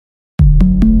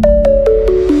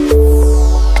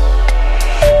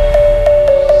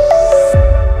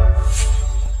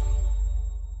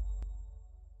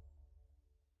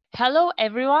Hello,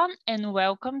 everyone, and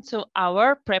welcome to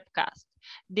our Prepcast.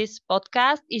 This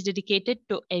podcast is dedicated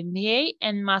to MBA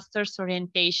and Master's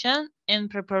Orientation and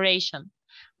Preparation.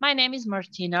 My name is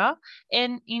Martina,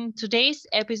 and in today's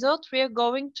episode, we are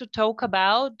going to talk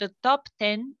about the top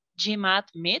 10 GMAT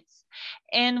myths,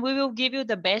 and we will give you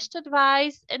the best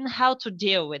advice and how to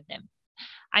deal with them.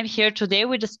 I'm here today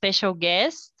with a special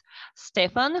guest,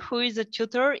 Stefan, who is a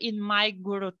tutor in My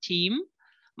Guru team.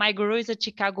 My Guru is a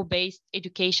Chicago-based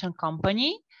education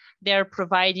company. They're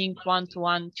providing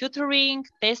one-to-one tutoring,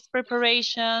 test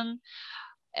preparation,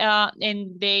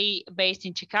 and they based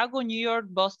in Chicago, New York,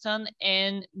 Boston,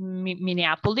 and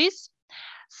Minneapolis.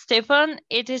 Stefan,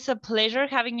 it is a pleasure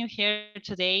having you here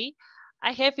today.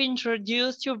 I have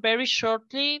introduced you very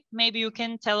shortly. Maybe you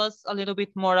can tell us a little bit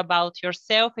more about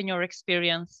yourself and your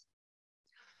experience.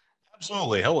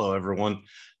 Absolutely. Hello, everyone.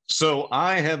 So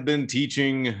I have been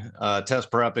teaching test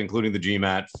prep, including the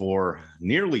GMAT, for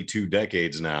nearly 2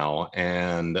 decades now.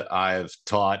 And I've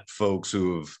taught folks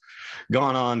who've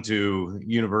gone on to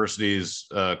universities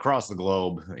across the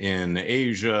globe in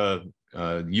Asia,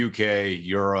 UK,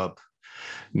 Europe,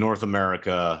 North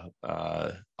America,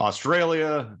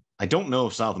 Australia. I don't know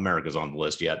if South America is on the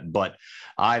list yet, but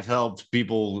I've helped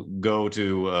people go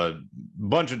to a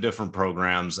bunch of different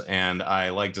programs. And I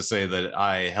like to say that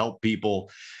I help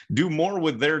people do more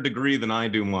with their degree than I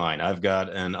do mine. I've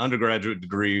got an undergraduate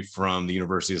degree from the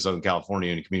University of Southern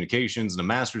California in communications and a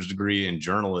master's degree in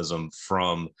journalism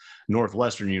from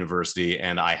Northwestern University.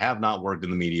 And I have not worked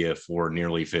in the media for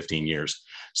nearly 15 years.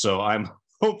 So I'm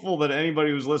hopeful that anybody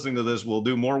who's listening to this will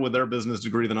do more with their business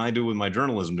degree than I do with my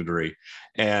journalism degree.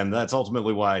 And that's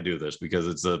ultimately why I do this, because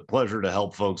it's a pleasure to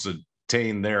help folks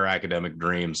attain their academic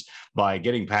dreams by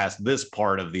getting past this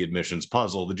part of the admissions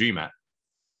puzzle, the GMAT.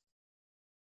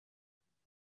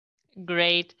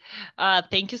 Great.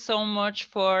 Thank you so much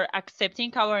for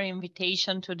accepting our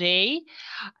invitation today.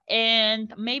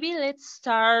 And maybe let's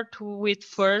start with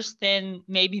first and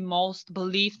maybe most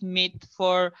believed myth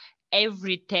for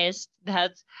every test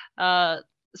that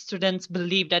students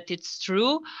believe that it's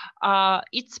true.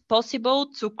 It's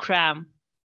possible to cram.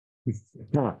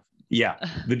 Yeah,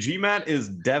 the GMAT is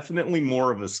definitely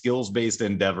more of a skills-based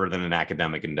endeavor than an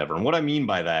academic endeavor. And what I mean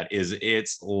by that is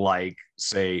it's like,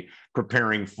 say,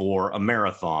 preparing for a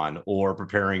marathon or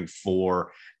preparing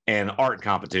for an art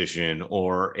competition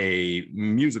or a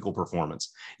musical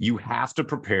performance. You have to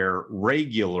prepare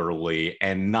regularly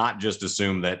and not just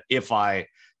assume that if I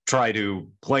try to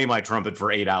play my trumpet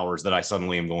for 8 hours that I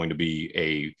suddenly am going to be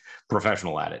a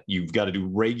professional at it. You've got to do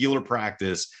regular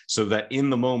practice so that in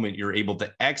the moment you're able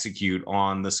to execute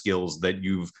on the skills that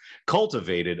you've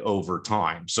cultivated over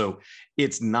time. So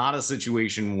it's not a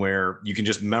situation where you can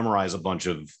just memorize a bunch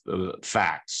of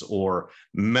facts or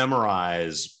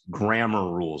memorize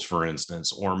grammar rules, for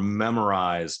instance, or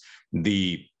memorize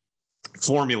the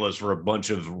formulas for a bunch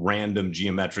of random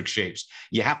geometric shapes.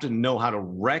 You have to know how to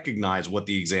recognize what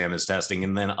the exam is testing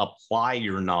and then apply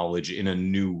your knowledge in a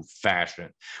new fashion,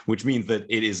 which means that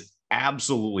it is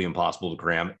absolutely impossible to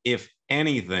cram. If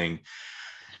anything,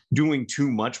 doing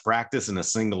too much practice in a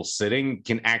single sitting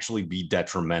can actually be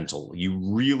detrimental. You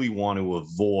really want to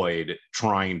avoid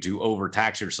trying to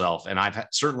overtax yourself. And I've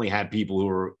certainly had people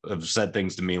who have said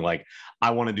things to me like,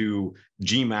 I want to do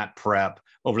GMAT prep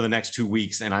over the next 2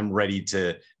 weeks, and I'm ready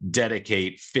to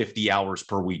dedicate 50 hours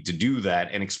per week to do that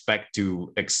and expect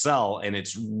to excel. And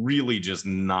it's really just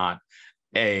not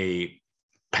a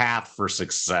path for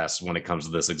success when it comes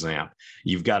to this exam.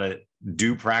 You've got to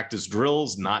do practice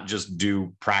drills, not just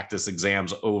do practice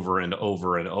exams over and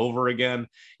over and over again.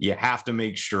 You have to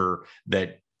make sure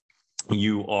that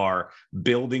you are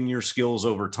building your skills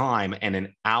over time, and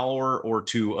an hour or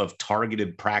two of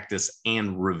targeted practice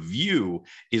and review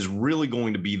is really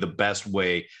going to be the best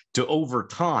way to, over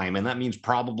time, and that means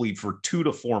probably for 2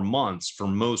 to 4 months for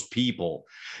most people,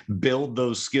 build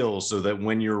those skills so that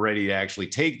when you're ready to actually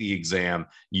take the exam,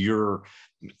 you're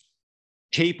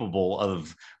capable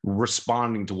of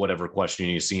responding to whatever question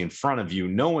you see in front of you,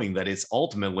 knowing that it's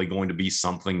ultimately going to be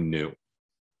something new.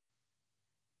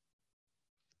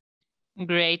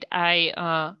 Great,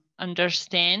 I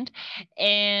understand.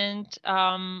 And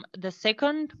the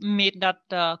second myth that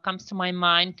comes to my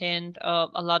mind, and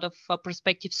a lot of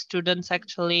prospective students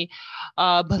actually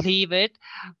believe it,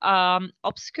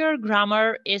 obscure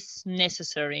grammar is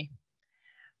necessary.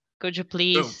 Could you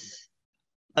please?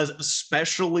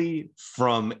 Especially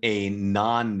from a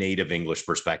non-native English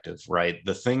perspective, right?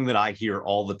 The thing that I hear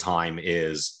all the time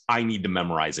is, I need to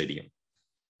memorize idiom.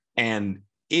 And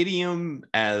idiom,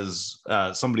 as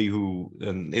somebody who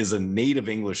is a native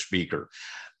English speaker,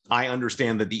 I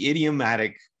understand that the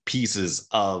idiomatic pieces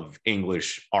of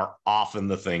English are often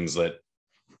the things that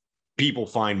people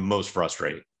find most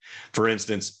frustrating. For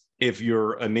instance, if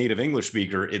you're a native English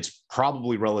speaker, it's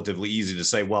probably relatively easy to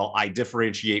say, well, I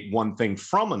differentiate one thing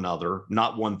from another,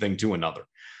 not one thing to another.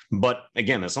 But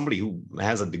again, as somebody who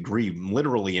has a degree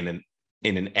literally in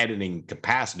an editing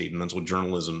capacity, and that's what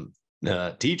journalism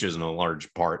teaches in a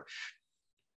large part,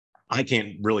 I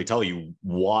can't really tell you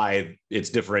why it's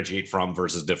differentiate from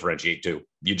versus differentiate to.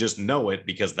 You just know it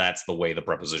because that's the way the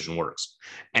preposition works.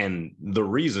 And the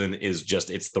reason is just,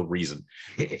 it's the reason.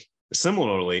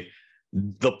 Similarly,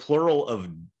 the plural of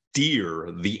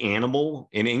deer, the animal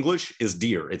in English, is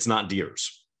deer. It's not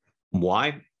deers.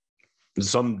 Why?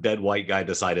 Some dead white guy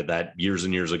decided that years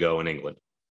and years ago in England.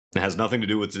 It has nothing to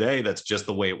do with today. That's just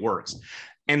the way it works.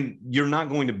 And you're not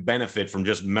going to benefit from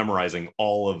just memorizing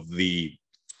all of the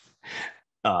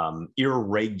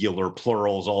irregular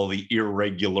plurals, all the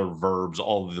irregular verbs,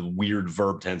 all the weird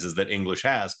verb tenses that English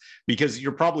has, because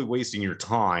you're probably wasting your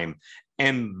time.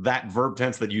 And that verb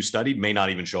tense that you studied may not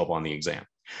even show up on the exam.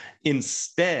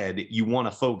 Instead, you want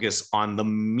to focus on the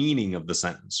meaning of the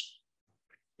sentence.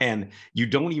 And you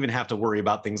don't even have to worry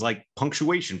about things like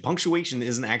punctuation. Punctuation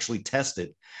isn't actually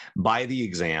tested by the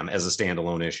exam as a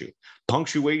standalone issue.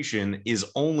 Punctuation is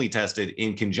only tested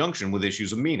in conjunction with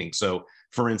issues of meaning. So,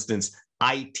 for instance,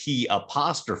 IT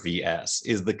apostrophe S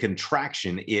is the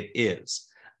contraction it is.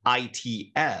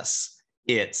 ITS,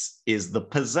 it's, is the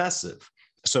possessive.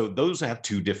 So those have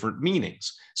two different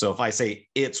meanings. So if I say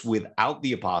it's without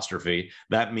the apostrophe,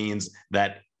 that means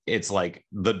that it's like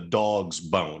the dog's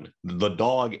bone. The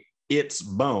dog, its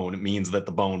bone, means that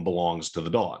the bone belongs to the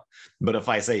dog. But if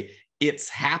I say it's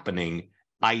happening,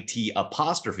 IT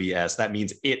apostrophe S, that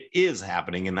means it is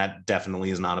happening, and that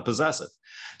definitely is not a possessive.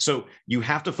 So you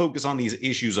have to focus on these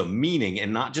issues of meaning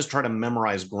and not just try to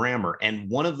memorize grammar. And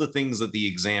one of the things that the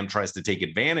exam tries to take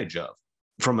advantage of,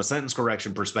 from a sentence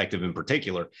correction perspective in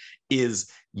particular, is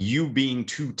you being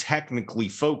too technically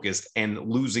focused and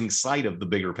losing sight of the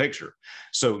bigger picture.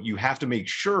 So you have to make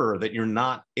sure that you're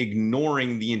not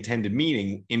ignoring the intended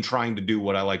meaning in trying to do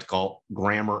what I like to call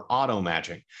grammar auto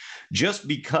matching. Just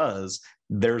because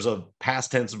there's a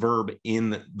past tense verb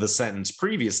in the sentence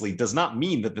previously does not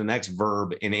mean that the next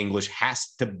verb in English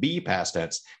has to be past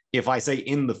tense. If I say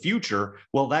in the future,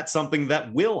 well, that's something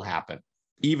that will happen.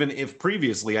 Even if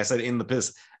previously I said in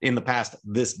the past,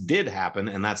 this did happen,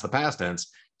 and that's the past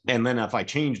tense. And then if I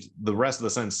changed the rest of the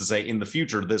sentence to say in the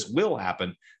future, this will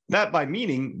happen, that by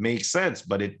meaning makes sense,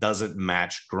 but it doesn't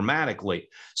match grammatically.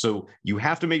 So you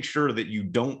have to make sure that you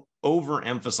don't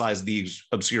overemphasize the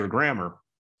obscure grammar.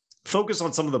 Focus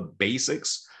on some of the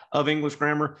basics of English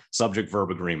grammar: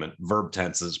 subject-verb agreement, verb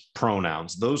tenses,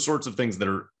 pronouns, those sorts of things that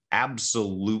are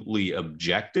absolutely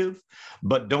objective,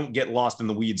 but don't get lost in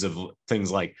the weeds of things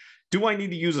like, do I need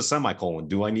to use a semicolon?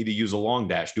 Do I need to use a long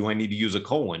dash? Do I need to use a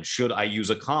colon? Should I use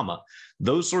a comma?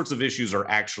 Those sorts of issues are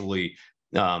actually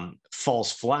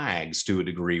false flags to a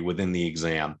degree within the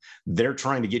exam. They're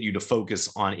trying to get you to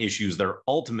focus on issues that are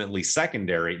ultimately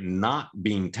secondary, not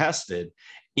being tested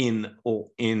in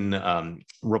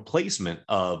replacement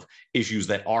of issues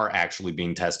that are actually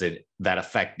being tested that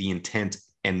affect the intent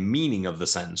and meaning of the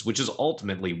sentence, which is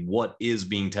ultimately what is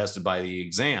being tested by the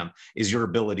exam, is your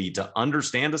ability to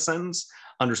understand a sentence,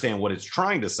 understand what it's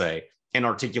trying to say, and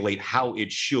articulate how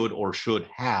it should or should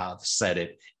have said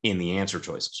it in the answer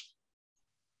choices.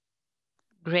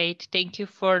 Great, thank you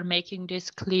for making this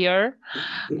clear.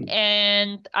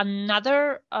 And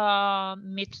another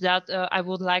myth that I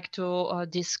would like to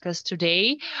discuss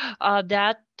today,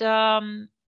 that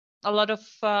a lot of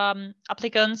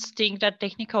applicants think that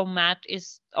technical math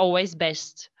is always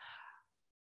best.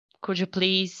 Could you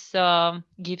please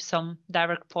give some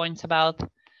direct points about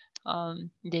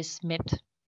this myth?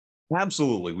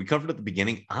 Absolutely. We covered at the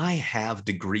beginning. I have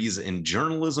degrees in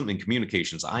journalism and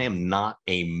communications. I am not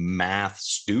a math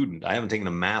student. I haven't taken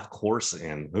a math course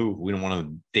in, we don't want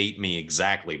to date me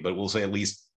exactly, but we'll say at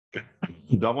least, I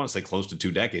want to say close to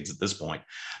 2 decades at this point.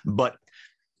 But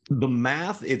the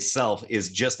math itself is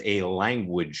just a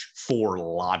language for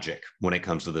logic when it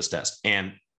comes to this test.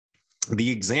 And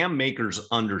the exam makers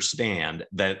understand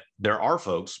that there are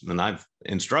folks, and I've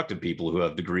instructed people who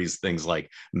have degrees, things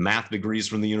like math degrees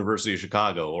from the University of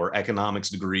Chicago or economics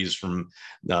degrees from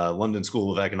London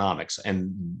School of Economics,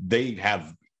 and they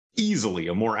have easily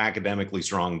a more academically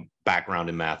strong background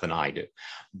in math than I do.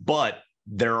 But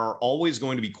there are always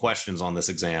going to be questions on this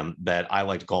exam that I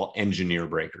like to call engineer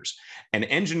breakers. And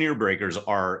engineer breakers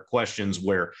are questions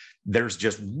where there's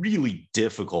just really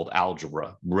difficult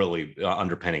algebra really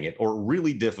underpinning it, or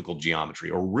really difficult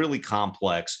geometry, or really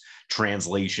complex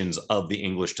translations of the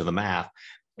English to the math.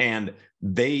 And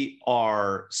they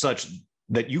are such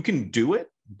that you can do it,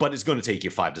 but it's going to take you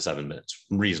 5 to 7 minutes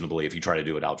reasonably if you try to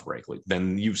do it algebraically.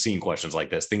 Then you've seen questions like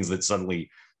this, things that suddenly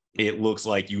it looks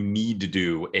like you need to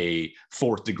do a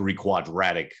 4th degree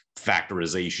quadratic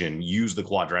factorization, use the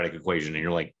quadratic equation. And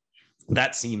you're like,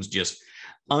 that seems just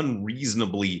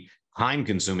unreasonably time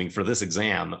consuming for this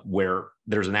exam where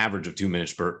there's an average of 2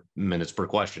 minutes per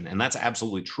question. And that's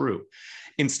absolutely true.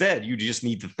 Instead, you just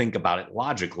need to think about it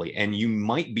logically, and you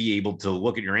might be able to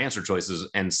look at your answer choices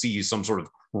and see some sort of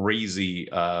crazy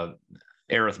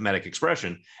arithmetic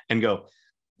expression and go,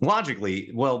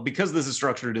 logically, well, because this is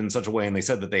structured in such a way and they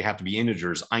said that they have to be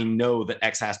integers, I know that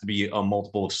x has to be a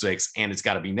multiple of 6 and it's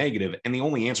got to be negative. And the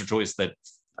only answer choice that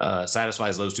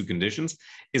satisfies those two conditions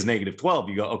is -12.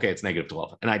 You go, okay, it's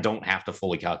 -12, and I don't have to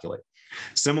fully calculate.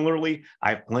 Similarly, I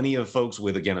have plenty of folks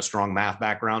with, again, a strong math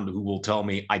background who will tell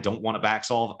me, I don't want to back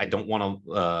solve. I don't want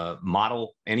to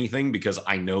model anything because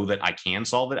I know that I can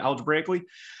solve it algebraically.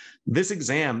 This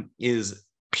exam is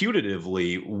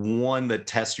putatively one that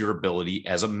tests your ability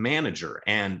as a manager,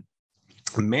 and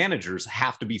managers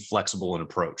have to be flexible in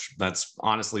approach. That's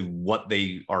honestly what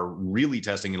they are really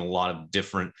testing in a lot of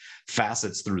different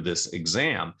facets through this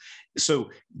exam. So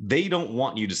they don't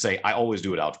want you to say, I always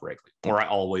do it algebraically, or I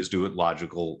always do it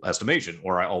logical estimation,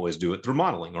 or I always do it through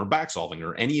modeling or back solving,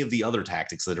 or any of the other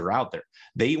tactics that are out there.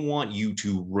 They want you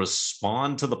to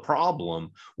respond to the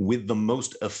problem with the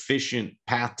most efficient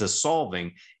path to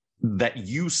solving that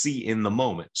you see in the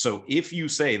moment. So if you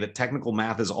say that technical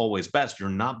math is always best, you're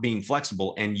not being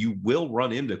flexible, and you will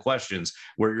run into questions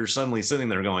where you're suddenly sitting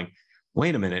there going,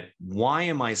 wait a minute, why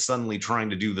am I suddenly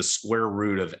trying to do the square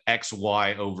root of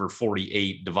xy over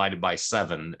 48 divided by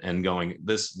 7 and going,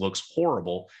 this looks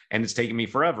horrible and it's taking me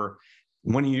forever.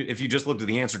 If you just looked at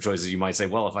the answer choices, you might say,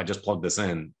 well, if I just plug this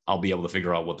in, I'll be able to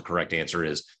figure out what the correct answer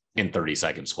is in 30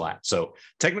 seconds flat. So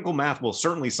technical math will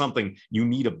certainly something you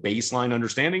need a baseline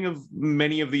understanding of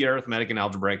many of the arithmetic and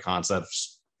algebraic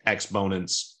concepts,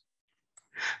 exponents,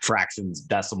 fractions,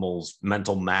 decimals,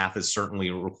 mental math is certainly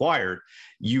required.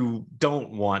 You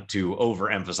don't want to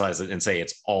overemphasize it and say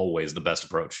it's always the best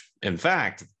approach. In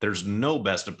fact, there's no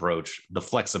best approach. The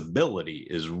flexibility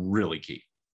is really key.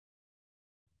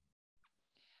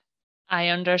 I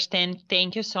understand.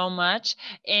 Thank you so much.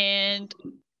 And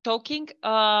talking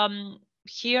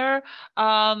here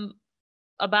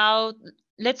about,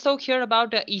 let's talk here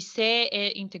about the ISE,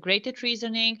 integrated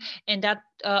reasoning, and that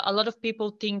a lot of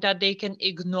people think that they can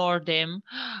ignore them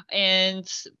and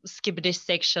skip this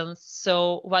section.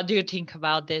 So what do you think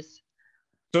about this?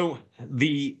 So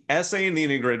the essay and the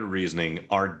integrated reasoning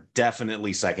are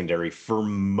definitely secondary for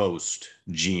most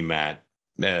GMAT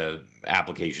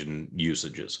application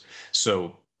usages.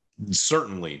 So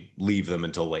certainly leave them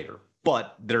until later.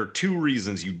 But there are 2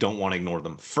 reasons you don't want to ignore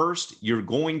them. First, you're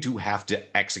going to have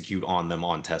to execute on them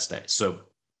on test day. So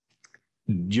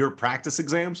your practice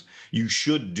exams, you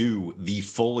should do the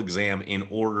full exam in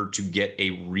order to get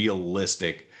a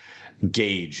realistic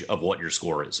gauge of what your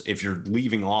score is. If you're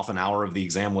leaving off an hour of the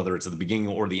exam, whether it's at the beginning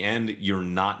or the end, you're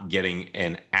not getting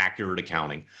an accurate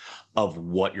accounting of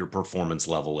what your performance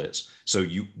level is. So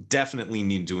you definitely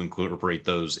need to incorporate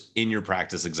those in your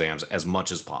practice exams as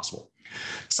much as possible.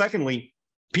 Secondly,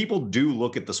 people do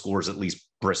look at the scores at least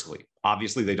briskly.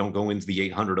 Obviously, they don't go into the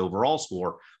 800 overall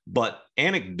score, but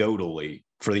anecdotally,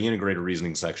 for the integrated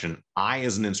reasoning section, I,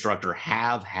 as an instructor,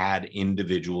 have had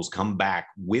individuals come back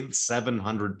with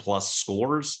 700 plus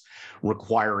scores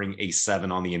requiring a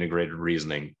 7 on the integrated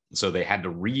reasoning. So they had to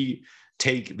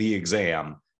retake the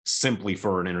exam simply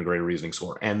for an integrated reasoning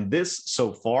score. And this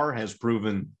so far has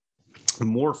proven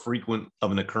more frequent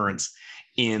of an occurrence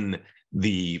in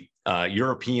the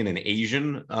European and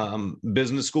Asian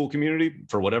business school community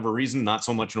for whatever reason, not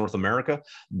so much North America,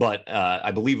 but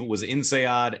I believe it was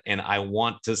INSEAD, and I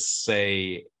want to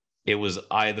say it was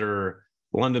either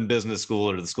London Business School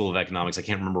or the School of Economics, I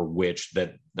can't remember which,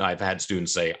 that I've had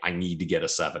students say, I need to get a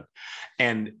 7.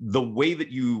 And the way that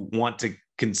you want to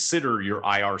consider your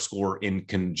IR score in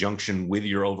conjunction with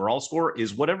your overall score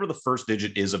is whatever the first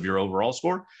digit is of your overall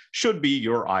score should be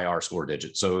your IR score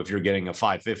digit. So if you're getting a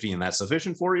 550 and that's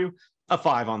sufficient for you, a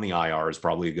 5 on the IR is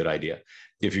probably a good idea.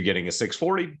 If you're getting a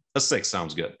 640, a 6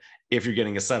 sounds good. If you're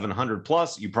getting a 700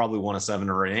 plus, you probably want a 7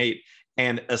 or an 8.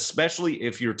 And especially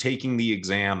if you're taking the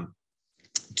exam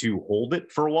to hold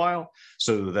it for a while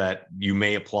so that you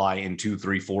may apply in 2,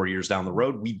 3, 4 years down the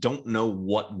road. We don't know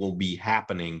what will be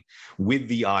happening with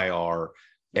the IR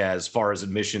as far as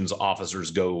admissions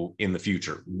officers go in the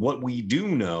future. What we do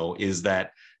know is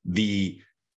that the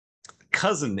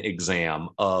cousin exam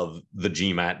of the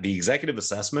GMAT, the executive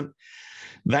assessment,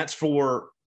 that's for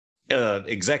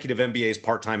executive MBAs,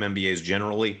 part-time MBAs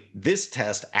generally, this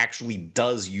test actually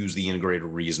does use the integrated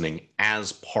reasoning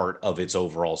as part of its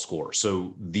overall score.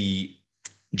 So the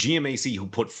GMAC who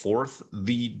put forth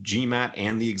the GMAT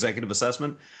and the executive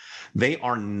assessment, they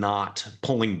are not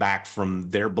pulling back from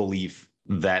their belief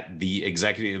that the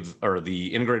executive or the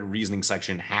integrated reasoning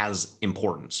section has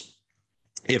importance.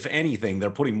 If anything, they're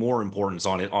putting more importance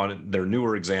on it on their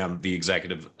newer exam, the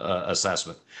executive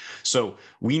assessment. So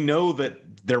we know that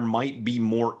there might be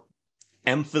more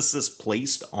emphasis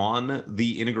placed on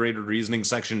the integrated reasoning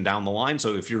section down the line.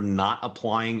 So if you're not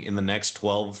applying in the next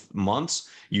 12 months,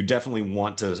 you definitely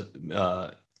want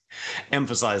to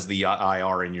emphasize the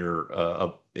IR in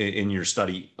your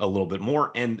study a little bit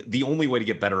more. And the only way to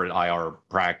get better at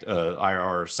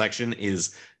IR section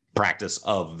is practice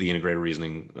of the integrated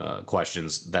reasoning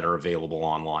questions that are available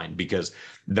online, because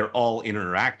they're all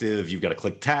interactive. You've got to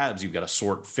click tabs, you've got to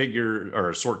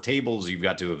sort tables, you've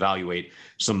got to evaluate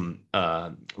some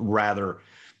rather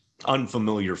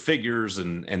unfamiliar figures,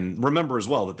 and remember as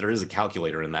well that there is a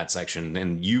calculator in that section,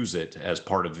 and use it as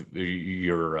part of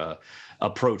your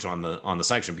approach on the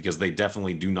section, because they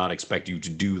definitely do not expect you to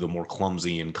do the more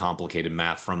clumsy and complicated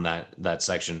math from that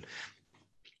section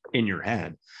in your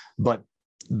head. But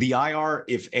the IR,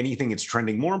 if anything, it's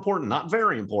trending more important, not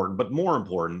very important, but more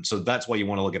important. So that's why you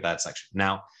want to look at that section.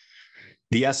 Now,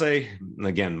 the essay,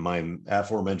 again, my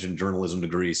aforementioned journalism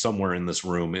degree somewhere in this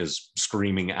room is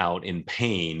screaming out in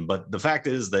pain. But the fact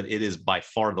is that it is by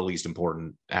far the least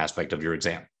important aspect of your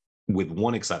exam, with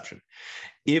one exception.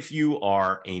 If you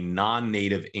are a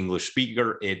non-native English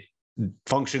speaker, it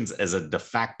functions as a de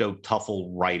facto TOEFL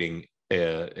writing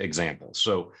example.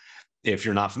 So if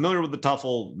you're not familiar with the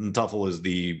TOEFL is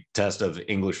the test of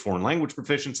English foreign language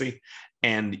proficiency,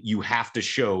 and you have to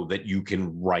show that you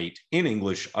can write in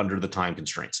English under the time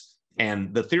constraints.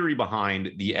 And the theory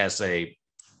behind the essay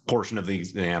portion of the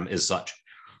exam is such: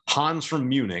 Hans from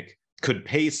Munich could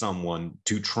pay someone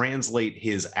to translate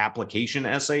his application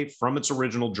essay from its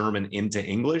original German into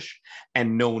English,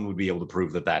 and no one would be able to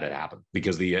prove that that had happened,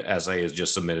 because the essay is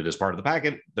just submitted as part of the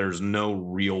packet. There's no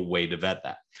real way to vet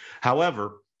that.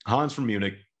 However, Hans from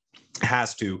Munich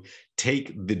has to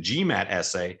take the GMAT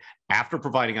essay after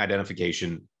providing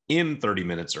identification in 30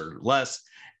 minutes or less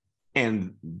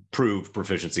and prove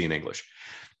proficiency in English.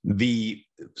 The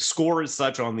score is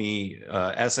such on the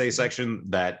essay section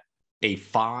that a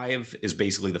 5 is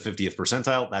basically the 50th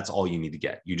percentile. That's all you need to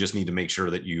get. You just need to make sure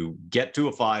that you get to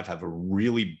a 5, have a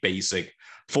really basic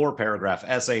 4-paragraph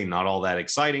essay, not all that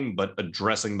exciting, but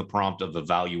addressing the prompt of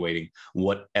evaluating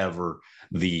whatever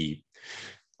the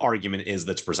argument is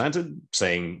that's presented,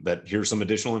 saying that here's some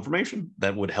additional information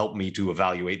that would help me to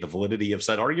evaluate the validity of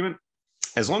said argument.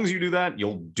 As long as you do that,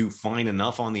 you'll do fine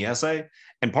enough on the essay.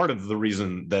 And part of the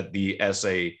reason that the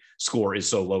essay score is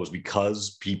so low is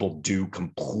because people do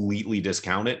completely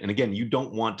discount it. And again, you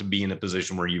don't want to be in a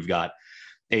position where you've got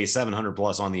a 700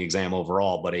 plus on the exam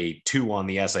overall, but a 2 on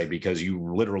the essay because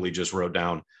you literally just wrote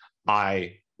down,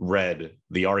 I read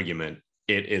the argument,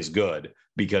 it is good,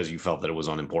 because you felt that it was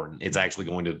unimportant. It's actually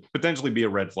going to potentially be a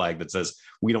red flag that says,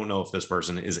 we don't know if this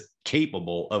person is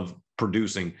capable of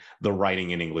producing the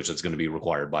writing in English that's going to be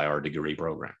required by our degree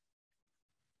program.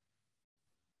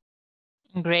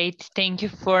 Great. Thank you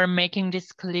for making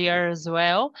this clear as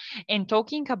well. And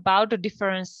talking about the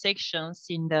different sections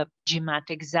in the GMAT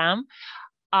exam,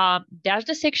 does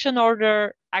the section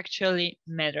order actually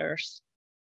matters?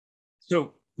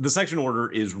 So the section order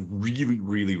is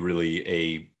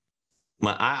really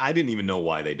I didn't even know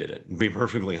why they did it, to be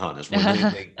perfectly honest. When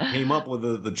they came up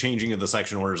with the changing of the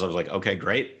section orders, I was like, okay,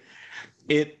 great.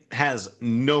 It has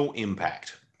no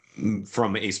impact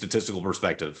from a statistical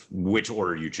perspective which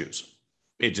order you choose.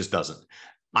 It just doesn't.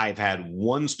 I've had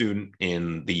one student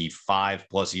in the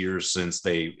 5+ years since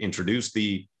they introduced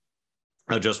the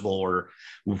adjustable order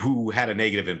who had a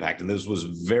negative impact, and this was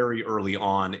very early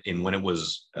on in when it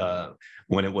was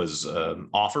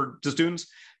offered to students,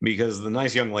 because the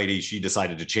nice young lady, she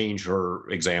decided to change her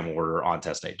exam order on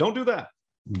test day. Don't do that.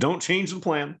 Don't change the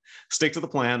plan. Stick to the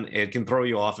plan. It can throw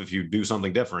you off if you do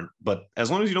something different, but as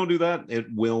long as you don't do that, it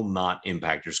will not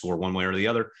impact your score one way or the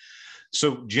other.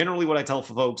 So generally what I tell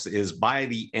folks is, by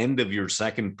the end of your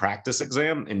second practice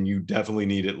exam, and you definitely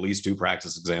need at least 2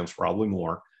 practice exams, probably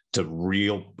more, to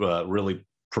really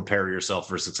prepare yourself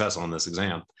for success on this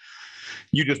exam,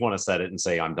 you just want to set it and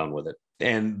say, I'm done with it.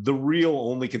 And the real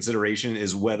only consideration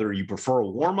is whether you prefer a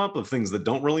warm-up of things that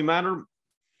don't really matter,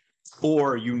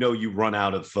 or you run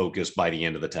out of focus by the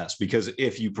end of the test. Because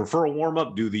if you prefer a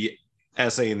warm-up, do the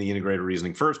essay and the integrated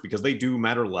reasoning first, because they do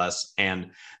matter less.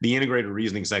 And the integrated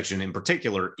reasoning section in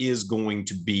particular is going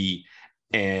to be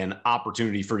an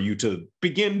opportunity for you to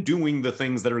begin doing the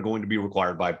things that are going to be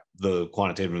required by the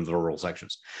quantitative and the verbal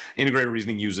sections. Integrated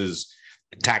reasoning uses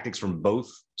tactics from both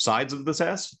sides of the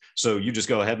test. So you just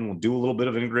go ahead and do a little bit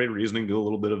of integrated reasoning, do a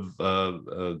little bit of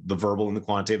the verbal and the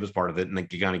quantitative as part of it, and then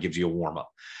it kind of gives you a warm up.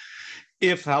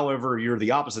 If, however, you're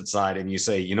the opposite side and you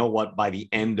say, you know what, by the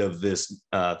end of this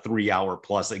 3-hour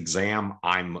plus exam,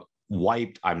 I'm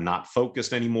wiped, I'm not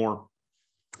focused anymore,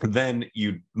 then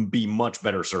you'd be much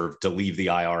better served to leave the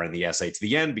IR and the essay to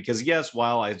the end, because yes,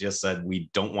 while I just said we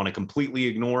don't want to completely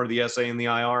ignore the essay and the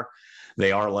IR,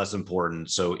 they are less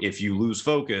important. So if you lose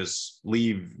focus,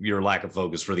 leave your lack of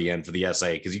focus for the end for the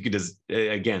essay, because you could just,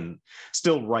 again,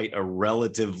 still write a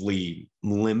relatively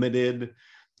limited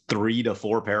 3 to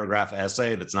 4 paragraph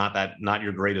essay that's not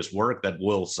your greatest work that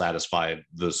will satisfy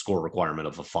the score requirement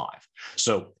of a 5.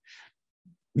 So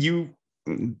you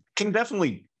can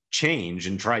definitely change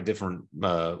and try different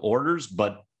orders,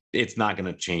 but it's not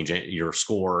going to change your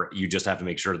score. You just have to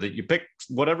make sure that you pick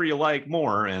whatever you like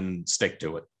more and stick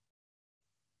to it.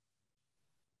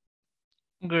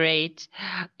 Great.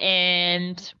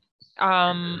 And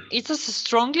it's a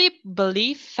strongly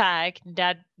believed fact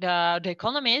that the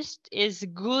Economist is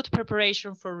good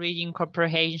preparation for reading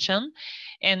comprehension.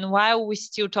 And while we're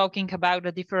still talking about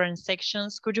the different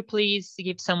sections, could you please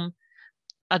give some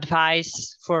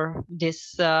advice for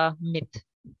this myth?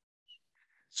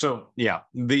 So yeah,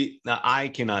 I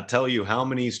cannot tell you how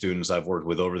many students I've worked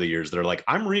with over the years that are like,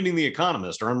 I'm reading The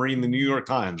Economist, or I'm reading the New York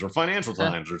Times or Financial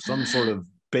Times or some sort of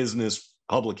business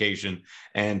publication,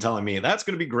 and telling me that's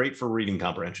going to be great for reading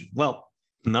comprehension. Well,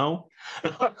 no.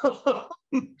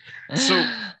 So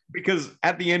because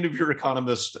at the end of your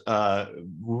Economist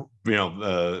article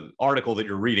that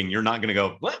you're reading, you're not going to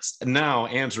go, let's now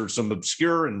answer some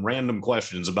obscure and random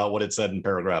questions about what it said in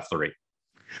paragraph 3.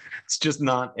 It's just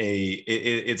not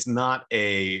it's not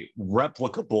a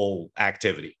replicable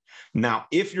activity. Now,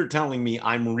 if you're telling me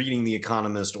I'm reading The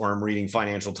Economist or I'm reading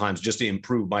Financial Times just to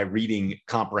improve my reading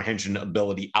comprehension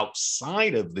ability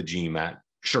outside of the GMAT,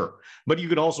 sure. But you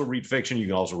could also read fiction. You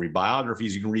can also read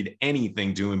biographies. You can read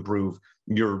anything to improve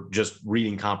your just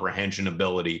reading comprehension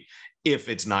ability if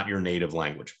it's not your native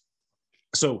language.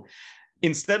 So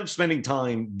instead of spending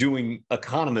time doing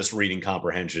Economist reading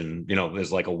comprehension,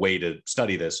 there's like a way to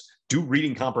study this, do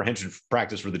reading comprehension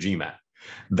practice for the GMAT.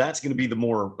 That's going to be the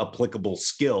more applicable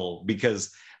skill,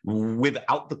 because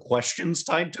without the questions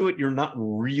tied to it, you're not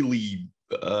really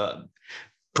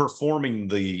performing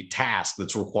the task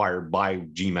that's required by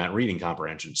GMAT reading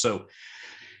comprehension. So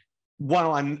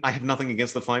while I have nothing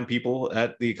against the fine people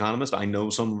at The Economist, I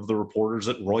know some of the reporters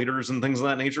at Reuters and things of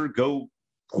that nature, go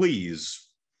please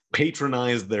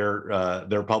patronize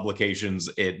their publications.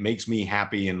 It makes me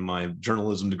happy in my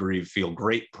journalism degree feel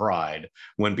great pride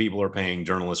when people are paying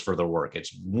journalists for their work.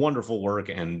 It's wonderful work,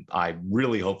 and I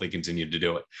really hope they continue to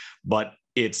do it. But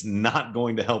it's not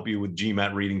going to help you with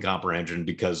GMAT reading comprehension,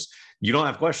 because you don't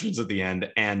have questions at the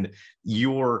end, and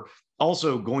you're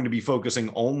also going to be focusing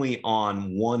only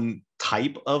on one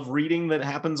type of reading that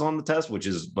happens on the test, which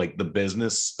is like the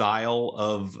business style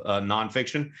of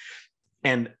nonfiction.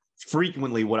 And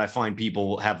frequently what I find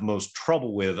people have most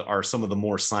trouble with are some of the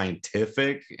more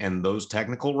scientific and those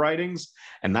technical writings,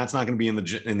 and that's not going to be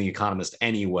in the Economist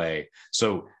anyway.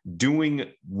 So doing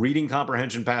reading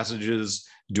comprehension passages,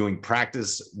 doing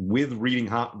practice with reading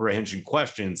comprehension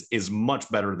questions is much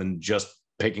better than just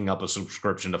picking up a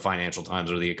subscription to Financial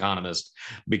Times or The Economist,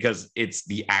 because it's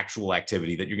the actual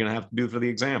activity that you're going to have to do for the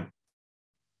exam.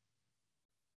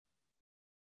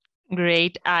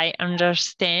 Great, I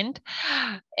understand.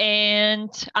 And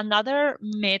another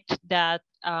myth that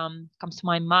comes to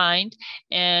my mind,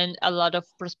 and a lot of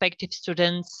prospective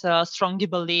students strongly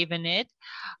believe in it,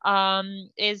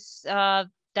 is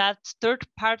that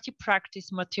third-party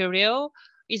practice material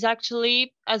is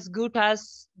actually as good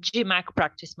as GMAT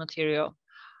practice material.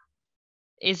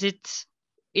 Is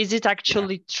it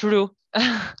actually true?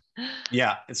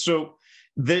 Yeah, so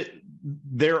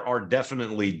there are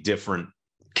definitely different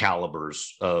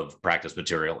calibers of practice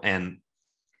material, and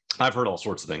I've heard all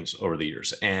sorts of things over the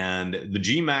years, and the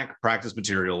GMAT practice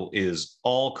material is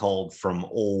all culled from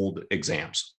old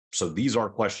exams. So these are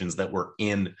questions that were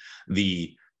in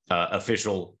the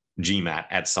official GMAT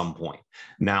at some point.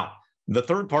 Now, the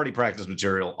third-party practice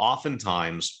material,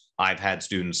 oftentimes I've had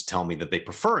students tell me that they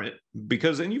prefer it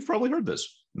because, and you've probably heard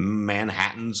this,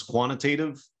 Manhattan's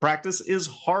quantitative practice is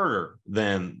harder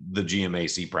than the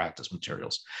GMAC practice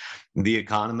materials. The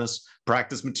Economist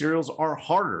practice materials are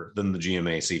harder than the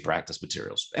GMAC practice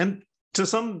materials. And to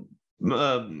some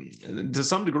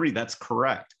degree, that's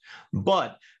correct.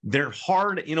 But they're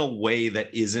hard in a way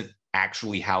that isn't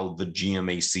actually how the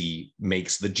GMAC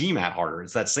makes the GMAT harder.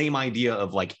 It's that same idea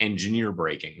of like engineer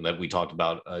braking that we talked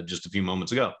about just a few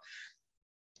moments ago.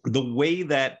 The way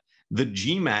that the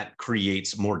GMAT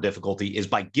creates more difficulty is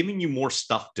by giving you more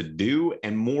stuff to do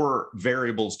and more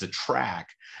variables to track,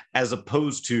 as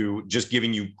opposed to just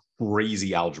giving you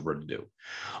crazy algebra to do.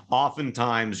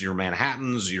 Oftentimes, your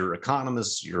Manhattans, your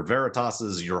economists, your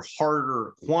Veritases, your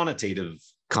harder quantitative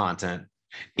content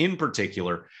in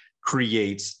particular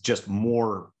creates just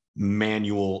more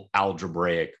manual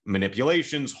algebraic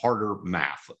manipulations, harder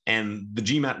math. And the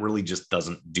GMAT really just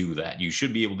doesn't do that. You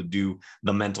should be able to do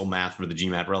the mental math for the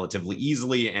GMAT relatively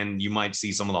easily. And you might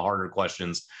see some of the harder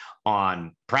questions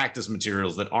on practice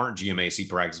materials that aren't GMAC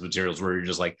practice materials, where you're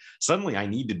just like, suddenly I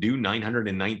need to do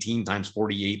 919 times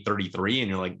 4833. And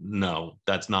you're like, no,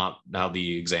 that's not how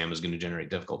the exam is going to generate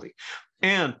difficulty.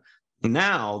 And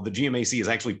now the GMAC has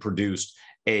actually produced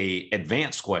a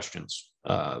advanced questions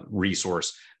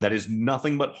resource that is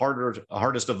nothing but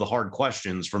hardest of the hard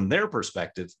questions from their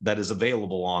perspective that is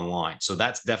available online. So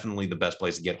that's definitely the best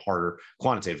place to get harder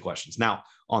quantitative questions. Now,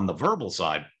 on the verbal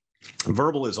side,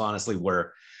 verbal is honestly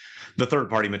where the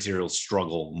third-party materials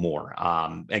struggle more.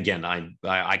 Again,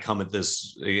 I come at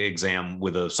this exam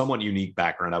with a somewhat unique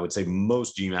background. I would say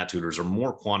most GMAT tutors are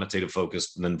more quantitative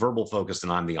focused than verbal focused,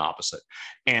 and I'm the opposite.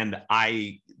 And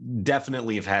I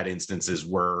definitely have had instances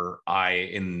where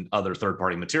in other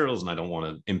third-party materials, and I don't want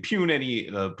to impugn any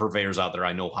purveyors out there,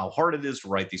 I know how hard it is to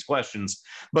write these questions,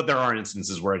 but there are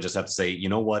instances where I just have to say, you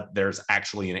know what, there's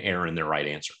actually an error in their right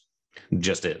answer.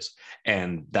 Just is.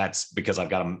 And that's because I've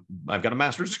got a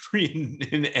master's degree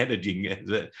in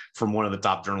editing from one of the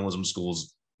top journalism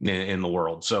schools in the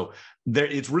world. So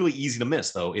it's really easy to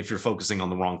miss, though, if you're focusing on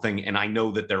the wrong thing. And I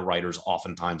know that their writers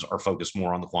oftentimes are focused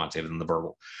more on the quantitative than the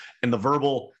verbal. And the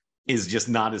verbal is just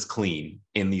not as clean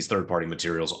in these third-party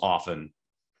materials often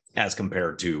as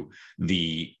compared to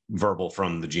the verbal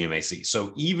from the GMAC.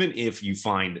 So even if you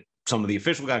find some of the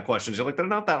official guide questions, you're like, they're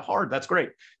not that hard, that's great.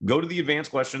 Go to the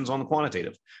advanced questions on the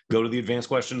quantitative. Go to the advanced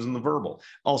questions in the verbal.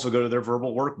 Also go to their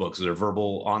verbal workbooks, their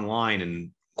verbal online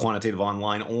and quantitative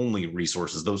online only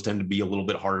resources. Those tend to be a little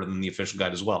bit harder than the official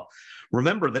guide as well.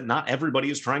 Remember that not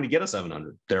everybody is trying to get a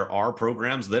 700. There are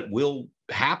programs that will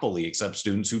happily accept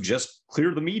students who just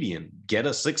clear the median, get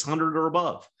a 600 or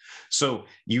above. So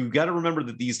you've got to remember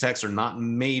that these texts are not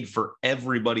made for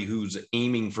everybody who's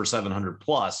aiming for 700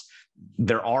 plus.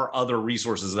 There are other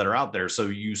resources that are out there. So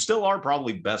you still are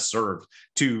probably best served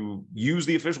to use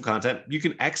the official content. You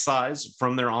can excise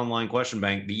from their online question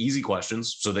bank the easy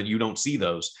questions so that you don't see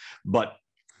those. But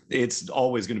it's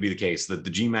always going to be the case that the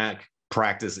GMAC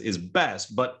practice is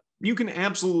best. But you can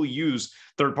absolutely use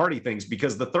third-party things,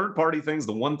 because the third-party things,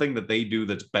 the one thing that they do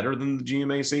that's better than the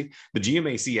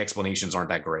GMAC explanations aren't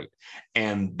that great.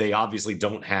 And they obviously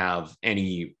don't have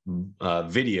any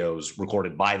videos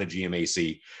recorded by the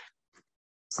GMAC.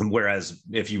 Whereas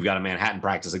if you've got a Manhattan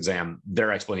practice exam,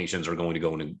 their explanations are going to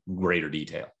go into greater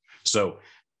detail. So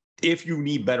if you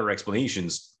need better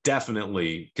explanations,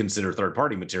 definitely consider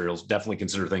third-party materials. Definitely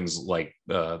consider things like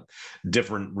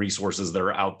different resources that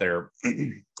are out there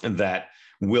that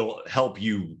will help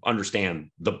you understand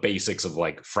the basics of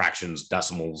like fractions,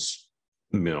 decimals,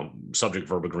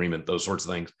 subject-verb agreement, those sorts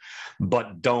of things.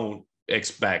 But don't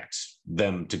expect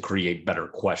them to create better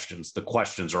questions. The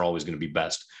questions are always going to be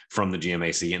best from the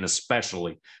GMAC, and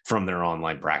especially from their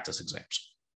online practice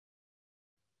exams.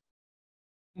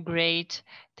 Great.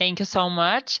 Thank you so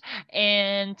much.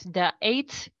 And the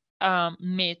eighth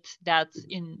myth that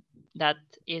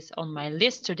is on my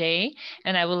list today,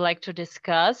 and I would like to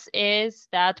discuss, is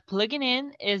that plugging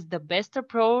in is the best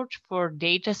approach for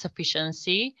data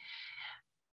sufficiency.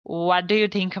 What do you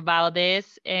think about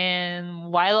this,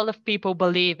 and why a lot of people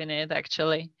believe in it,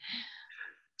 actually?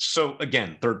 So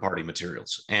again, third-party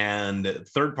materials, and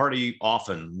third-party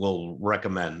often will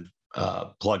recommend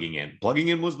plugging in. Plugging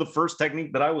in was the first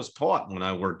technique that I was taught when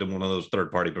I worked in one of those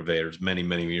third-party purveyors many,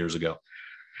 many years ago.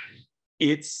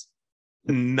 It's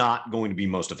not going to be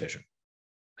most efficient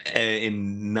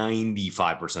in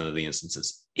 95% of the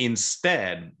instances.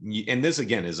 Instead, and this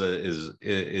again is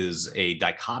a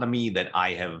dichotomy that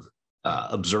I have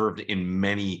observed in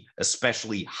many,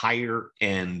 especially higher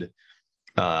end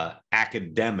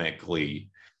academically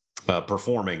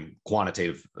performing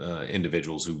quantitative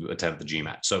individuals who attempt the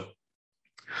GMAT. So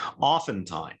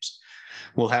oftentimes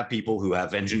we'll have people who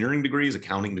have engineering degrees,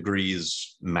 accounting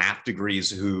degrees, math degrees,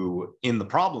 who in the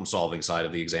problem solving side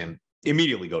of the exam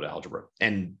immediately go to algebra,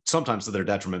 and sometimes to their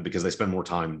detriment, because they spend more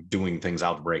time doing things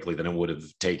algebraically than it would have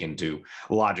taken to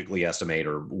logically estimate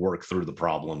or work through the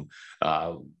problem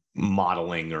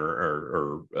modeling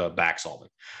or back solving.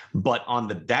 But on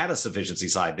the data sufficiency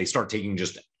side, they start taking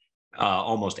just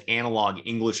almost analog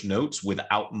English notes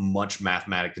without much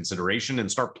mathematic consideration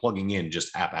and start plugging in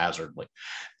just haphazardly.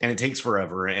 And it takes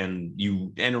forever. And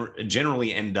you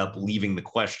generally end up leaving the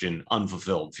question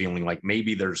unfulfilled, feeling like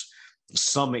maybe there's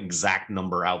some exact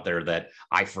number out there that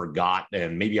I forgot.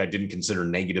 And maybe I didn't consider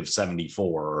 -74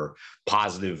 or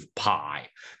positive pi.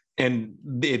 And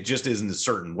it just isn't as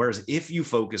certain. Whereas if you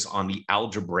focus on the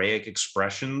algebraic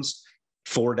expressions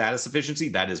for data sufficiency,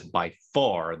 that is by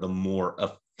far the more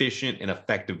efficient and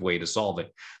effective way to solve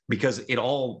it, because it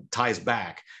all ties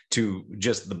back to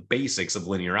just the basics of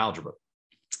linear algebra.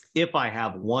 If I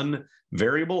have one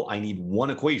variable, I need one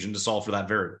equation to solve for that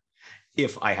variable.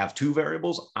 If I have two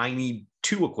variables, I need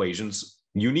two equations,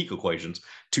 unique equations,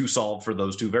 to solve for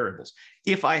those two variables.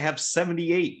 If I have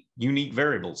 78 unique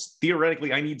variables,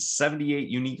 theoretically, I need 78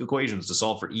 unique equations to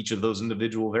solve for each of those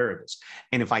individual variables.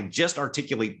 And if I just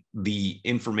articulate the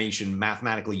information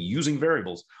mathematically using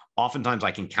variables, oftentimes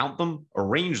I can count them,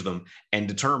 arrange them, and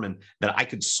determine that I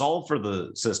could solve for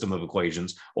the system of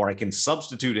equations, or I can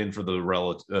substitute in for the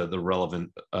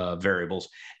relevant variables,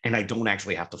 and I don't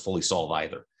actually have to fully solve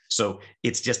either. So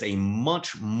it's just a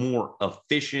much more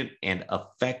efficient and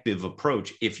effective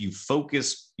approach if you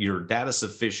focus your data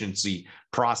sufficiency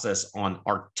process on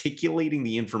articulating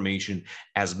the information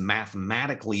as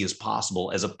mathematically as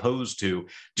possible, as opposed to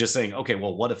just saying, okay,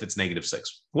 well, what if it's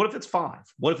 -6? What if it's 5?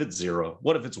 What if it's 0?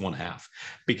 What if it's 1/2?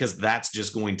 Because that's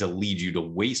just going to lead you to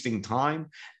wasting time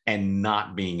and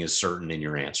not being as certain in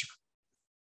your answer.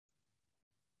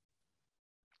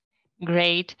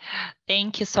 Great.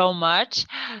 Thank you so much.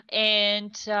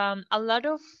 And a lot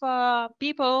of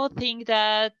people think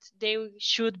that they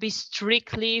should be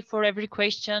strictly for every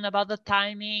question about the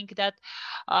timing that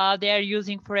they are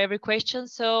using for every question.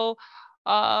 So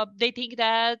they think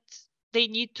that they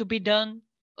need to be done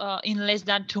in less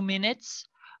than 2 minutes.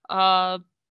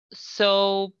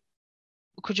 So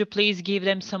could you please give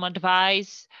them some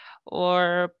advice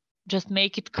or just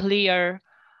make it clear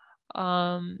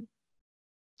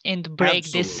and break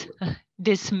this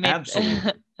myth?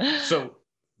 Absolutely. So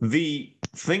the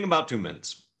thing about 2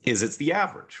 minutes is it's the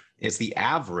average. It's the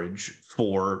average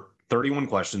for 31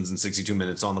 questions in 62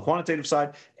 minutes on the quantitative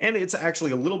side. And it's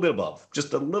actually a little bit above,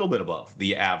 just a little bit above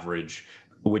the average,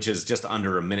 which is just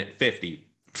under 1:50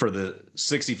 for the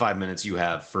 65 minutes you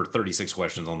have for 36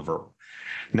 questions on the verbal.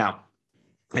 Now,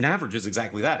 an average is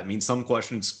exactly that. It means some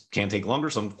questions can take longer,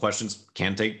 some questions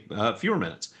can take fewer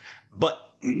minutes. But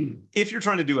if you're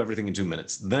trying to do everything in 2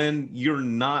 minutes, then you're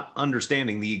not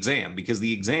understanding the exam, because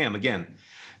the exam, again,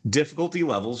 difficulty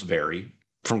levels vary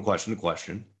from question to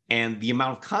question, and the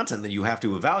amount of content that you have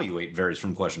to evaluate varies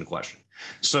from question to question.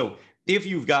 So if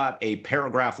you've got a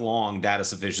paragraph long data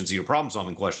sufficiency or problem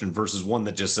solving question versus one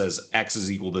that just says x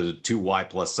is equal to 2y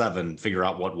plus 7, figure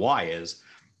out what y is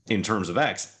in terms of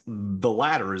x, the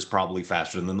latter is probably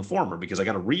faster than the former, because I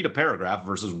got to read a paragraph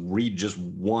versus read just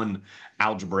one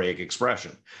algebraic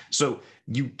expression. So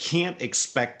you can't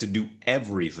expect to do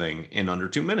everything in under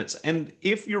 2 minutes. And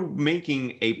if you're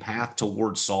making a path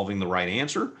towards solving the right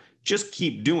answer, just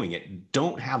keep doing it.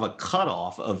 Don't have a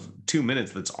cutoff of 2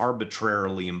 minutes that's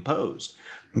arbitrarily imposed,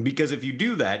 because if you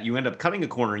do that, you end up cutting a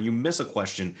corner and you miss a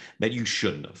question that you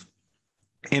shouldn't have.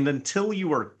 And until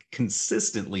you are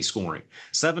consistently scoring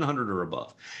 700 or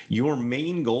above, your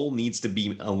main goal needs to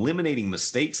be eliminating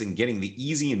mistakes and getting the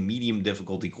easy and medium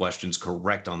difficulty questions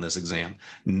correct on this exam,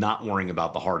 not worrying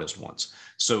about the hardest ones.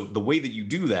 So the way that you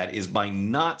do that is by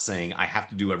not saying, I have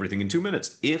to do everything in 2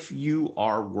 minutes. If you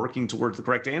are working towards the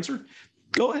correct answer,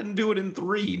 go ahead and do it in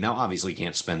 3. Now, obviously, you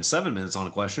can't spend 7 minutes on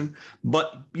a question,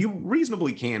 but you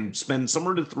reasonably can spend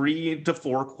somewhere to 3 to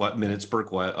 4 minutes per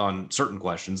on certain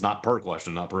questions, not per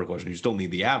question. You still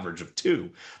need the average of 2,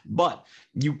 but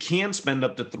you can spend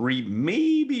up to 3,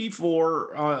 maybe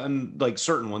 4 on like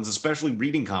certain ones, especially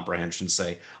reading comprehension,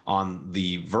 say on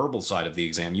the verbal side of the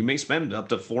exam. You may spend up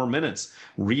to 4 minutes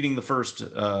reading the first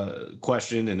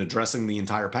question and addressing the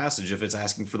entire passage if it's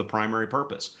asking for the primary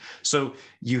purpose. So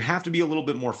you have to be a little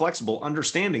bit more flexible,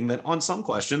 understanding that on some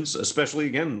questions, especially,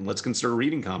 again, let's consider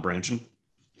reading comprehension.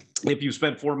 If you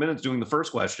spent 4 minutes doing the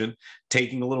first question,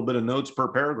 taking a little bit of notes per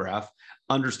paragraph,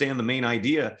 understand the main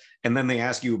idea, and then they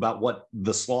ask you about what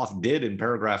the sloth did in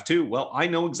paragraph 2. Well, I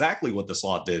know exactly what the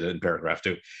sloth did in paragraph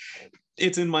 2.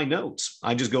 It's in my notes.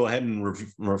 I just go ahead and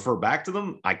refer back to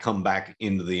them. I come back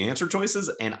into the answer choices,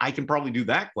 and I can probably do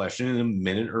that question in a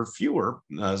minute or fewer,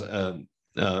 a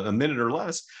minute or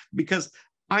less, because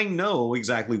I know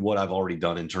exactly what I've already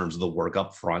done in terms of the work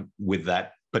up front with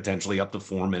that potentially up to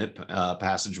 4-minute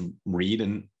passage read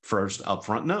and first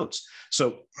upfront notes.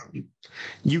 So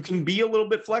you can be a little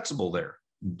bit flexible there.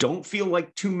 Don't feel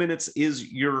like 2 minutes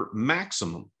is your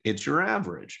maximum. It's your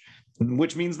average,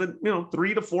 which means that,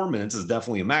 3 to 4 minutes is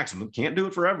definitely a maximum. Can't do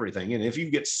it for everything. And if you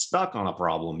get stuck on a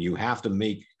problem, you have to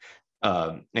make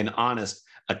an honest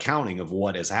accounting of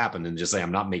what has happened and just say,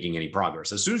 I'm not making any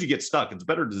progress. As soon as you get stuck, it's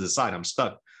better to decide I'm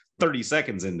stuck 30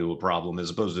 seconds into a problem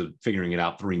as opposed to figuring it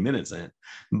out 3 minutes in.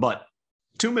 But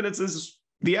 2 minutes is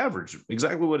the average,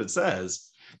 exactly what it says.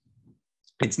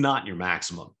 It's not your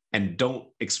maximum. And don't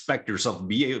expect yourself to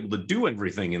be able to do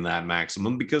everything in that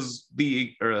maximum, because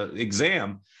the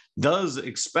exam does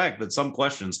expect that some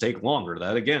questions take longer.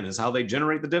 That, again, is how they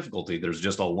generate the difficulty. There's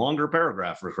just a longer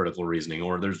paragraph for critical reasoning,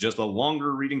 or there's just a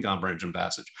longer reading comprehension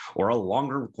passage, or a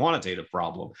longer quantitative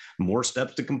problem, more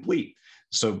steps to complete.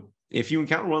 So if you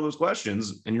encounter one of those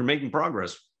questions and you're making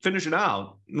progress, finish it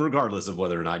out, regardless of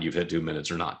whether or not you've hit 2 minutes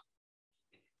or not.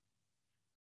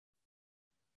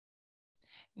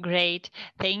 Great,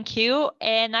 thank you.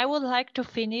 And I would like to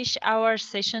finish our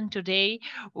session today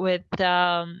with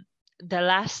the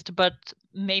last, but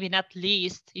maybe not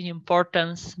least in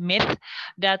importance, myth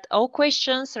that all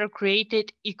questions are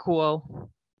created equal.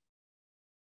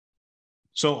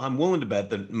 So I'm willing to bet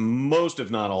that most, if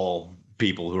not all,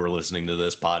 people who are listening to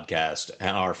this podcast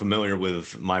are familiar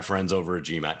with my friends over at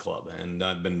GMAT Club. And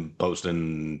I've been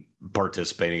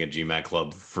participating at GMAT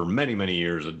Club for many, many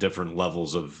years at different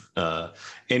levels of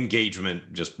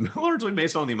engagement, just largely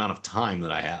based on the amount of time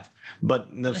that I have. But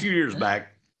a few years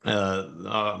back,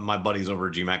 my buddies over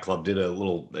at GMAT Club did a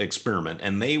little experiment,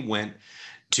 and they went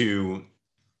to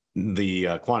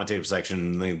the quantitative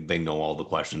section. They know all the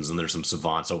questions, and there's some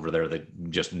savants over there that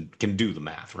just can do the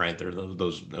math, right? They're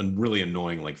those really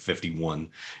annoying, like 51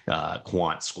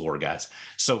 quant score guys.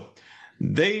 So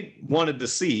they wanted to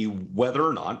see whether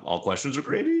or not all questions are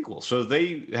created equal. So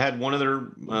they had one of their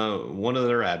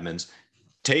admins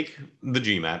take the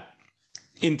GMAT,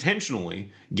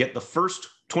 intentionally get the first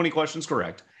 20 questions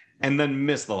correct, and then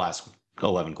miss the last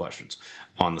 11 questions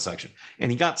on the section.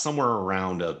 And he got somewhere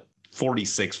around a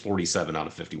 46, 47 out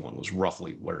of 51 was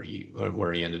roughly where he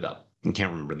ended up. I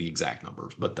can't remember the exact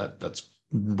numbers, but that's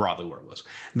broadly where it was.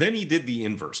 Then he did the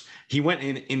inverse. He went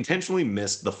and intentionally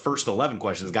missed the first 11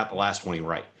 questions, got the last 20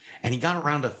 right. And he got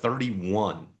around a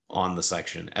 31 on the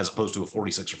section as opposed to a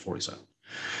 46 or 47.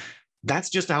 That's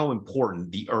just how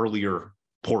important the earlier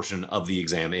portion of the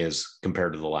exam is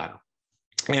compared to the latter.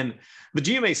 And the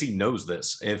GMAC knows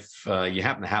this. If you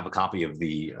happen to have a copy of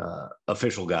the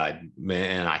official guide,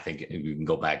 and I think you can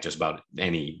go back just about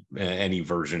any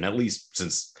version, at least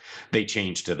since they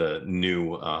changed to the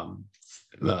new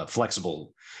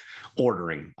flexible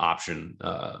ordering option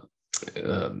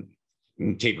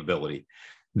capability.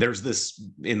 There's this,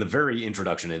 in the very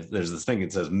introduction, there's this thing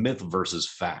that says myth versus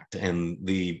fact. And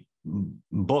the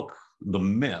book, the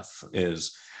myth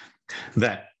is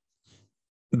that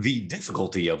the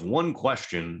difficulty of one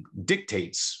question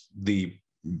dictates the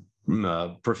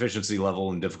proficiency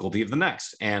level and difficulty of the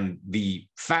next. And the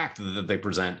fact that they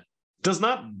present does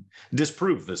not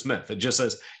disprove this myth. It just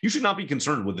says you should not be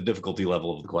concerned with the difficulty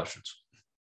level of the questions.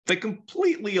 They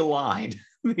completely align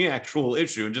the actual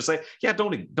issue and just say, yeah,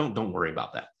 don't worry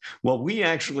about that. Well, we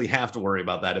actually have to worry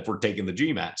about that if we're taking the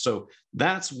GMAT. So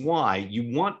that's why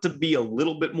you want to be a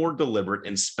little bit more deliberate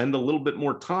and spend a little bit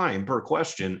more time per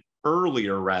question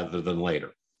earlier rather than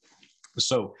later.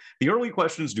 So the early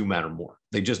questions do matter more.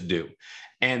 They just do.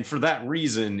 And for that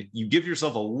reason, you give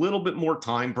yourself a little bit more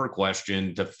time per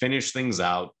question to finish things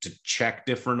out, to check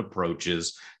different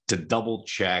approaches, to double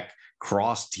check,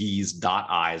 cross T's, dot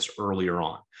I's earlier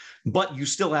on. But you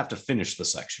still have to finish the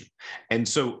section. And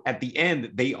so at the end,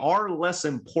 they are less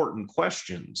important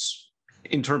questions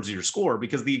in terms of your score,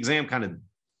 because the exam kind of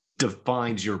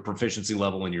defines your proficiency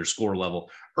level and your score level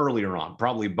earlier on.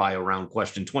 Probably by around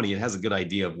question 20, it has a good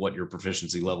idea of what your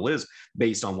proficiency level is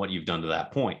based on what you've done to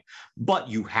that point. But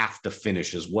you have to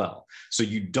finish as well. So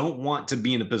you don't want to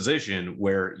be in a position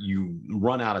where you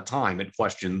run out of time at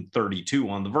question 32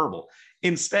 on the verbal.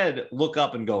 Instead, look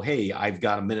up and go, hey, I've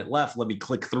got a minute left. Let me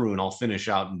click through and I'll finish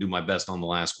out and do my best on the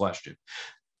last question.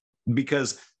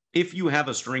 Because if you have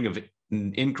a string of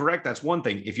incorrect, that's one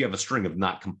thing. If you have a string of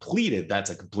not completed, that's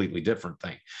a completely different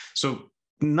thing. So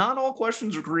not all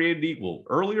questions are created equal.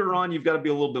 Earlier on, you've got to be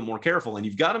a little bit more careful, and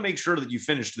you've got to make sure that you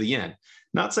finish to the end.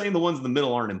 Not saying the ones in the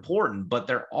middle aren't important, but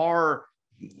there are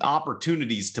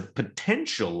opportunities to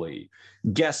potentially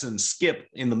guess and skip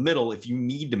in the middle if you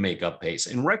need to make up pace,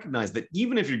 and recognize that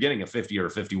even if you're getting a 50 or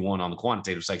a 51 on the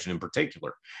quantitative section in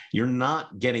particular, you're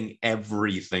not getting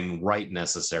everything right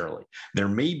necessarily. There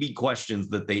may be questions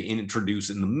that they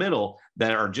introduce in the middle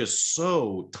that are just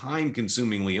so time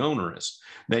consumingly onerous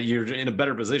that you're in a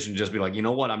better position to just be like, you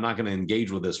know what, I'm not going to engage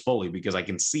with this fully because I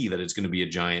can see that it's going to be a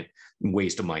giant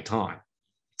waste of my time.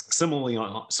 Similarly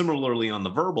on the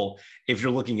verbal, if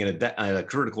you're looking at a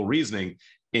critical reasoning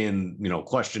in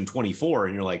question 24,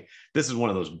 and you're like, this is one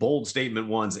of those bold statement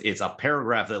ones, it's a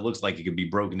paragraph that looks like it could be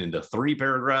broken into 3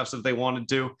 paragraphs if they wanted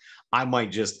to, I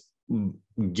might just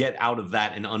get out of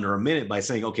that in under a minute by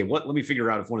saying, okay, let me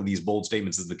figure out if one of these bold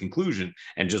statements is the conclusion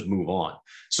and just move on.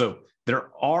 So there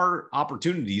are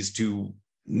opportunities to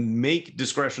make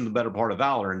discretion the better part of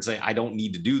valor and say, I don't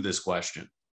need to do this question.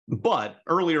 But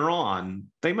earlier on,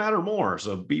 they matter more.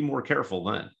 So be more careful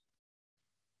then.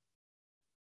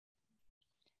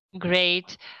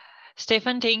 Great.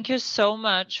 Stefan, thank you so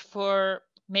much for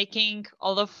making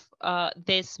all of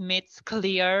these myths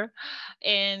clear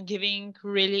and giving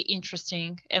really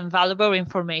interesting and valuable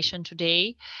information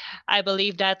today. I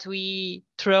believe that we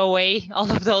throw away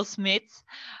all of those myths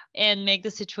and make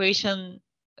the situation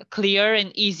clear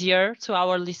and easier to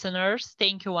our listeners.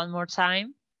 Thank you one more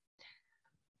time.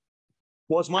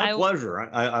 Well, it's my pleasure.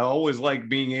 I always like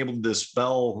being able to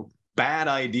dispel bad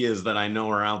ideas that I know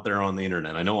are out there on the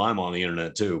internet. I know I'm on the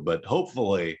internet too, but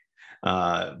hopefully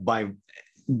by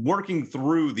working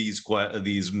through these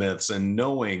myths and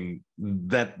knowing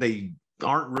that they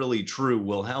aren't really true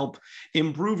will help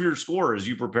improve your score as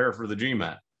you prepare for the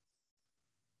GMAT.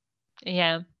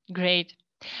 Yeah, great.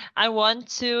 I want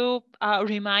to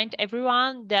remind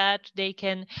everyone that they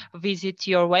can visit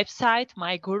your website,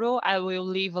 My Guru. I will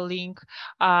leave a link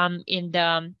in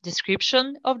the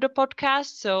description of the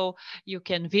podcast, so you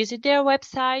can visit their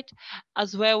website.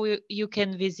 As well, you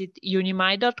can visit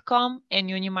unimi.com and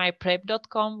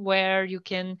unimiprep.com, where you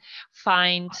can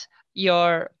find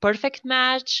your perfect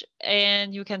match,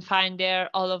 and you can find there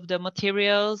all of the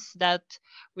materials that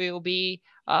will be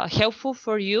helpful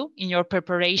for you in your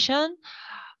preparation.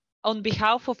 On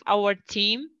behalf of our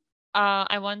team,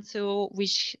 I want to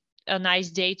wish a nice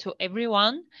day to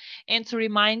everyone and to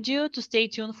remind you to stay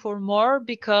tuned for more,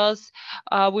 because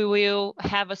we will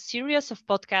have a series of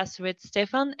podcasts with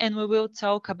Stefan, and we will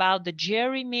talk about the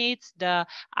GRE meets, the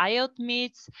IELTS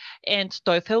meets, and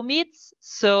TOEFL meets.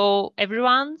 So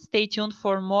everyone, stay tuned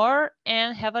for more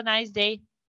and have a nice day.